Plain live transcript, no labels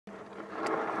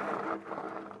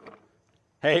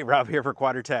Hey, Rob here for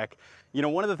QuietKat. You know,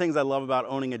 one of the things I love about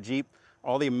owning a Jeep,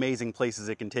 all the amazing places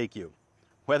it can take you.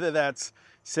 Whether that's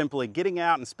simply getting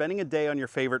out and spending a day on your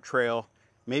favorite trail,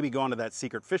 maybe going to that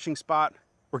secret fishing spot,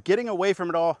 or getting away from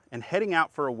it all and heading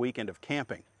out for a weekend of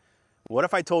camping. What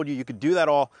if I told you you could do that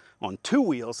all on 2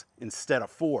 wheels instead of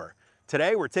 4?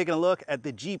 Today, we're taking a look at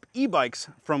the Jeep e-bikes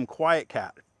from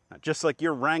QuietKat. Now, just like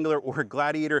your Wrangler or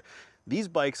Gladiator, these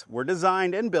bikes were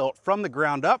designed and built from the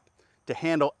ground up to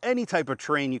handle any type of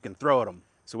terrain you can throw at them.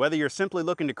 So whether you're simply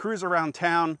looking to cruise around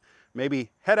town, maybe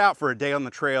head out for a day on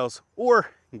the trails, or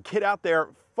get out there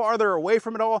farther away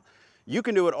from it all, you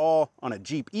can do it all on a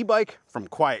Jeep e-bike from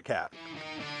QuietKat.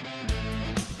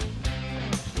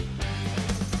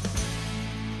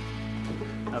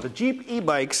 Now the Jeep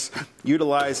e-bikes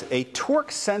utilize a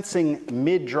torque sensing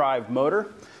mid-drive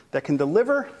motor that can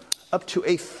deliver up to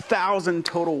 1,000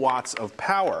 total watts of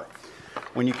power.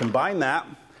 When you combine that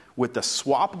with the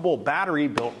swappable battery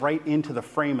built right into the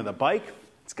frame of the bike,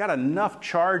 it's got enough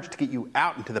charge to get you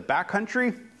out into the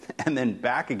backcountry and then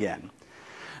back again.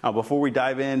 Now, before we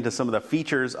dive into some of the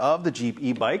features of the Jeep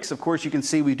e-bikes, of course, you can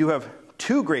see we do have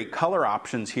 2 great color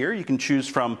options here. You can choose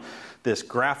from this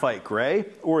graphite gray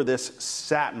or this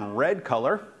satin red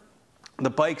color. The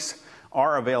bikes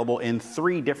are available in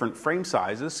 3 different frame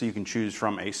sizes, so you can choose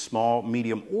from a small,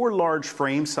 medium, or large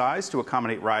frame size to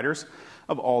accommodate riders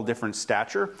of all different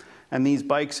stature. And these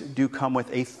bikes do come with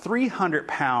a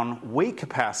 300-pound weight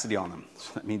capacity on them.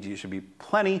 So that means you should be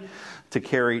plenty to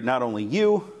carry not only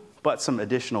you, but some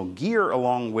additional gear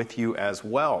along with you as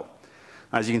well.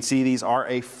 As you can see, these are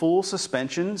a full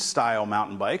suspension style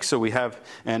mountain bike. So we have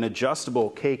an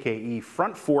adjustable KKE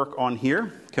front fork on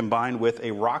here, combined with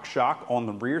a RockShox on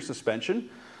the rear suspension.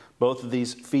 Both of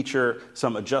these feature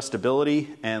some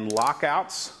adjustability and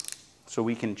lockouts, so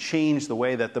we can change the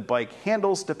way that the bike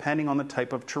handles depending on the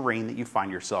type of terrain that you find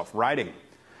yourself riding.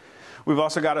 We've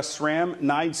also got a SRAM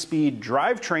 9-speed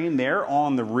drivetrain there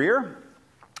on the rear.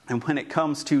 And when it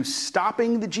comes to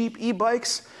stopping the Jeep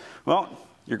e-bikes, well,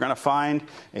 you're going to find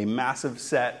a massive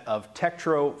set of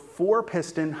Tektro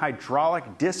 4-piston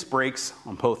hydraulic disc brakes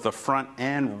on both the front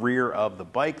and rear of the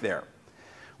bike there.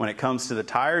 When it comes to the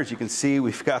tires, you can see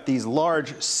we've got these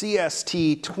large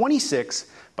CST 26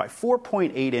 by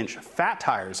 4.8-inch fat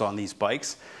tires on these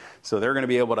bikes. So they're going to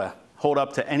be able to hold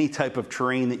up to any type of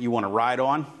terrain that you want to ride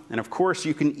on. And of course,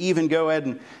 you can even go ahead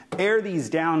and air these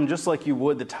down just like you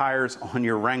would the tires on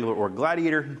your Wrangler or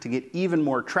Gladiator to get even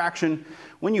more traction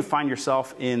when you find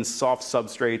yourself in soft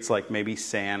substrates like maybe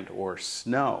sand or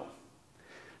snow.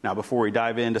 Now, before we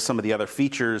dive into some of the other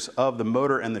features of the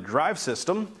motor and the drive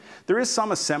system, there is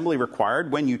some assembly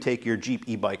required when you take your Jeep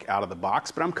e-bike out of the box,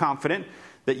 but I'm confident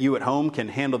that you at home can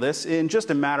handle this in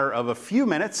just a matter of a few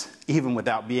minutes, even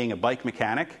without being a bike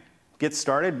mechanic. Get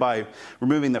started by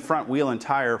removing the front wheel and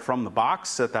tire from the box,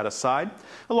 set that aside,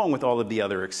 along with all of the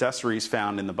other accessories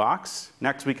found in the box.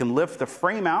 Next, we can lift the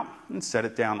frame out and set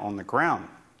it down on the ground.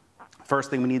 First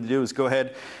thing we need to do is go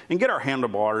ahead and get our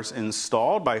handlebars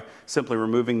installed by simply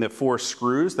removing the 4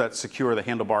 screws that secure the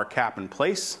handlebar cap in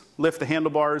place, lift the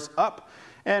handlebars up,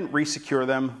 and resecure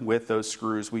them with those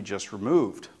screws we just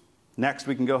removed. Next,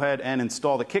 we can go ahead and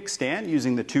install the kickstand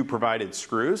using the 2 provided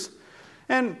screws.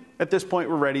 And at this point,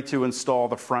 we're ready to install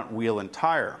the front wheel and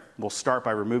tire. We'll start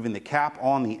by removing the cap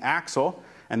on the axle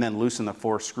and then loosen the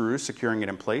 4 screws, securing it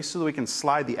in place so that we can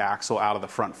slide the axle out of the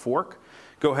front fork.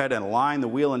 Go ahead and align the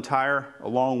wheel and tire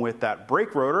along with that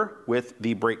brake rotor with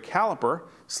the brake caliper,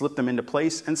 slip them into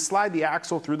place, and slide the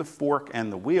axle through the fork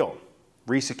and the wheel.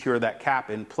 Resecure that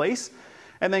cap in place,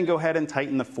 and then go ahead and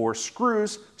tighten the 4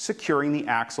 screws, securing the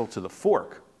axle to the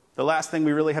fork. The last thing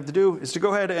we really have to do is to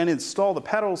go ahead and install the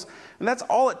pedals, and that's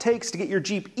all it takes to get your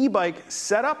Jeep e-bike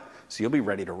set up so you'll be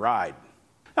ready to ride.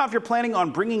 Now, if you're planning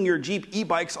on bringing your Jeep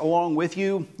e-bikes along with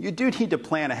you, you do need to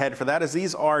plan ahead for that, as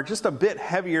these are just a bit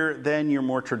heavier than your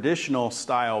more traditional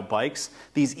style bikes.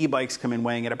 These e-bikes come in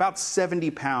weighing at about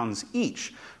 70 pounds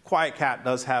each. QuietKat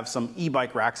does have some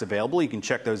e-bike racks available. You can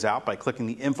check those out by clicking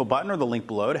the info button or the link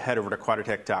below to head over to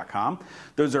QuietKat.com.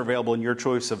 Those are available in your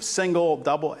choice of single,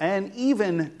 double, and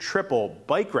even triple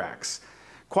bike racks.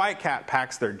 QuietKat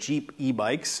packs their Jeep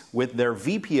e-bikes with their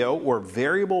VPO or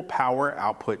variable power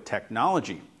output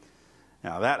technology.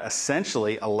 Now that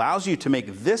essentially allows you to make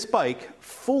this bike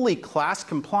fully class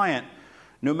compliant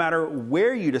no matter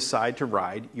where you decide to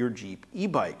ride your Jeep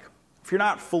e-bike. If you're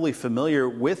not fully familiar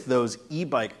with those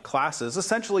e-bike classes,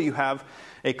 essentially you have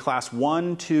a class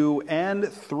 1, 2, and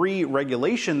 3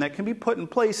 regulation that can be put in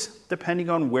place depending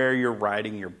on where you're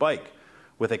riding your bike.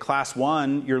 With a class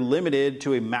 1, you're limited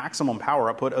to a maximum power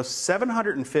output of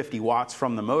 750 watts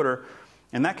from the motor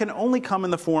And that can only come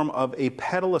in the form of a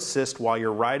pedal assist while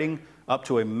you're riding up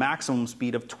to a maximum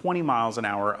speed of 20 miles an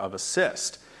hour of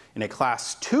assist. In a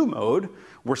Class 2 mode,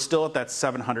 we're still at that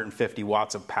 750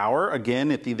 watts of power. Again,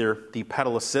 it's either the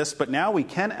pedal assist, but now we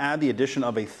can add the addition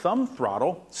of a thumb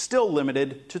throttle, still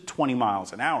limited to 20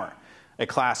 miles an hour. A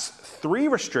Class 3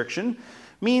 restriction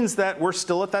means that we're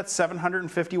still at that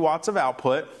 750 watts of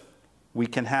output. We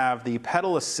can have the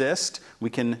pedal assist. We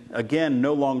can, again,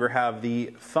 no longer have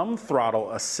the thumb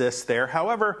throttle assist there.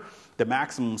 However, the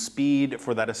maximum speed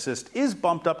for that assist is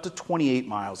bumped up to 28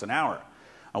 miles an hour.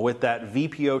 With that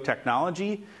VPO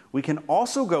technology, we can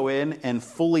also go in and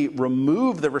fully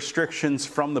remove the restrictions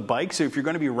from the bike. So if you're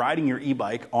going to be riding your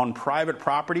e-bike on private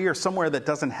property or somewhere that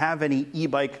doesn't have any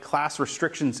e-bike class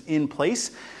restrictions in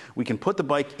place, we can put the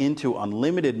bike into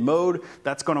unlimited mode.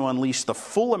 That's going to unleash the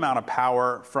full amount of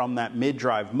power from that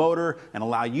mid-drive motor and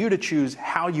allow you to choose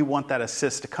how you want that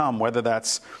assist to come, whether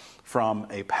that's from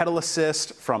a pedal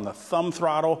assist, from the thumb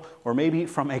throttle, or maybe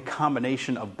from a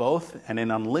combination of both. And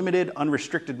in unlimited,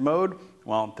 unrestricted mode,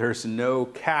 well, there's no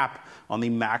cap on the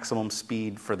maximum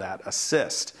speed for that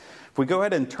assist. If we go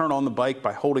ahead and turn on the bike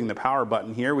by holding the power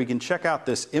button here, we can check out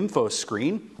this info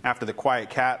screen. After the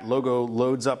QuietKat logo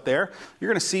loads up there, you're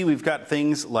going to see we've got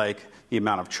things like the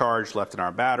amount of charge left in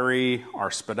our battery, our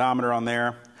speedometer on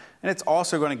there, and it's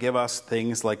also going to give us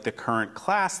things like the current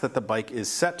class that the bike is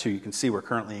set to. You can see we're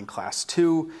currently in Class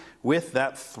 2 with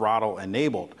that throttle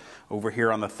enabled. Over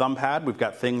here on the thumb pad, we've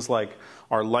got things like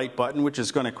our light button, which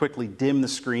is going to quickly dim the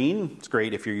screen. It's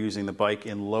great if you're using the bike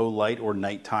in low light or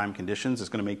nighttime conditions. It's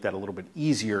going to make that a little bit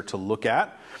easier to look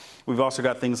at. We've also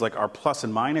got things like our plus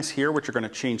and minus here, which are going to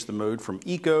change the mode from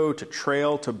eco to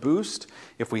trail to boost.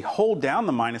 If we hold down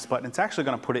the minus button, it's actually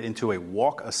going to put it into a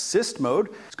walk assist mode.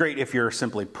 It's great if you're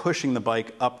simply pushing the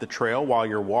bike up the trail while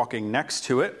you're walking next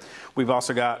to it. We've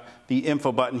also got the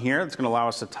info button here that's going to allow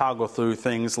us to toggle through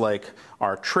things like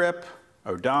our trip,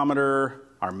 odometer,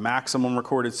 our maximum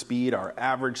recorded speed, our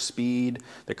average speed,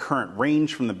 the current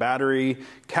range from the battery,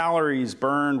 calories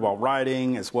burned while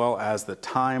riding, as well as the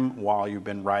time while you've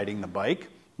been riding the bike.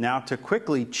 Now, to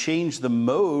quickly change the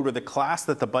mode or the class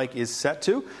that the bike is set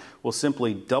to, we'll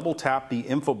simply double tap the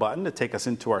info button to take us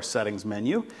into our settings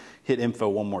menu, hit info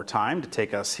one more time to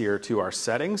take us here to our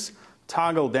settings,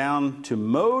 toggle down to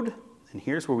mode, and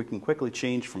here's where we can quickly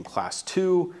change from Class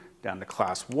 2 down to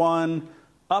Class 1,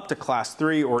 up to Class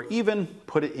 3, or even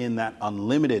put it in that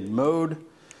unlimited mode.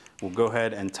 We'll go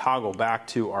ahead and toggle back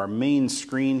to our main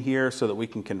screen here so that we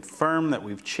can confirm that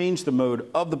we've changed the mode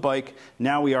of the bike.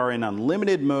 Now we are in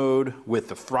unlimited mode with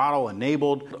the throttle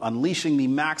enabled, unleashing the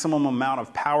maximum amount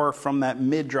of power from that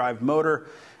mid-drive motor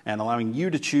and allowing you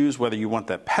to choose whether you want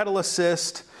that pedal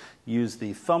assist, use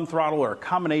the thumb throttle, or a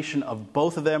combination of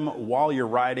both of them while you're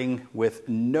riding with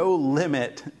no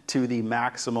limit to the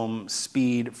maximum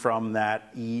speed from that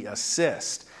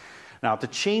e-assist. Now, to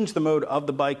change the mode of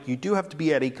the bike, you do have to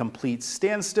be at a complete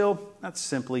standstill. That's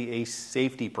simply a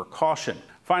safety precaution.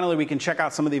 Finally, we can check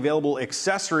out some of the available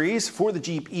accessories for the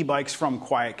Jeep e-bikes from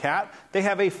QuietKat. They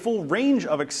have a full range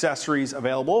of accessories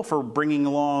available for bringing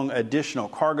along additional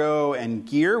cargo and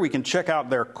gear. We can check out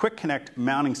their QuietKat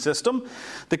mounting system.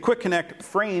 The QuietKat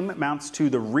frame mounts to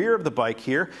the rear of the bike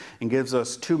here and gives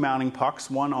us two mounting pucks,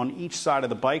 one on each side of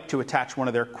the bike to attach one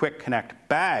of their QuietKat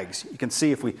bags. You can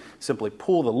see if we simply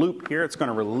pull the loop here, it's going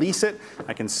to release it.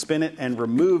 I can spin it and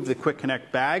remove the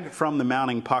QuietKat bag from the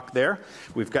mounting puck there.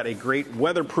 We've got a great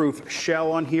weatherproof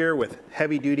shell on here with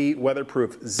heavy-duty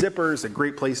weatherproof zippers, a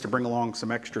great place to bring along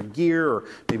some extra gear or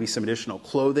maybe some additional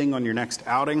clothing on your next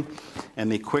outing.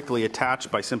 And they quickly attach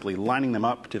by simply lining them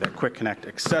up to that QuietKat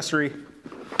accessory,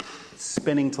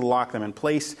 spinning to lock them in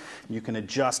place. You can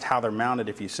adjust how they're mounted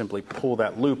if you simply pull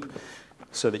that loop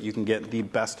so that you can get the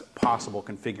best possible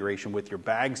configuration with your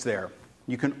bags there.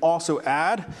 You can also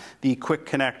add the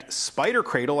QuietKat spider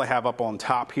cradle I have up on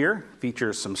top here.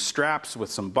 Features some straps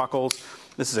with some buckles.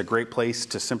 This is a great place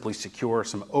to simply secure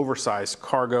some oversized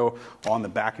cargo on the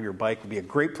back of your bike. It would be a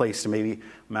great place to maybe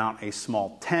mount a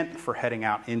small tent for heading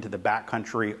out into the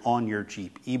backcountry on your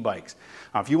Jeep e-bikes.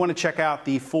 If you want to check out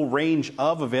the full range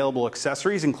of available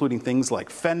accessories, including things like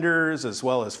fenders, as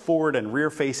well as forward and rear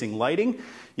facing lighting,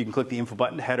 you can click the info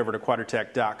button to head over to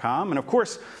QuietKat.com. And of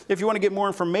course, if you want to get more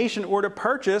information or to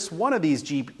purchase one of these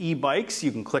Jeep e-bikes,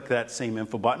 you can click that same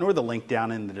info button or the link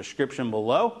down in the description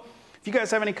below. If you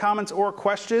guys have any comments or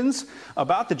questions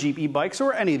about the Jeep e-bikes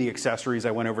or any of the accessories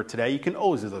I went over today, you can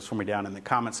always do those for me down in the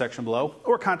comment section below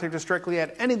or contact us directly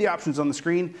at any of the options on the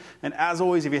screen. And as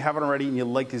always, if you haven't already and you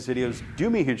like these videos,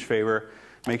 do me a huge favor,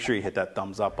 make sure you hit that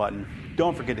thumbs up button.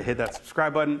 Don't forget to hit that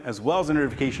subscribe button as well as the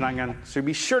notification icon so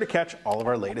be sure to catch all of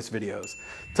our latest videos.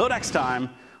 Till next time,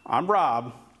 I'm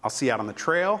Rob. I'll see you out on the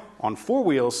trail on 4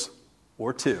 wheels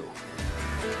or 2.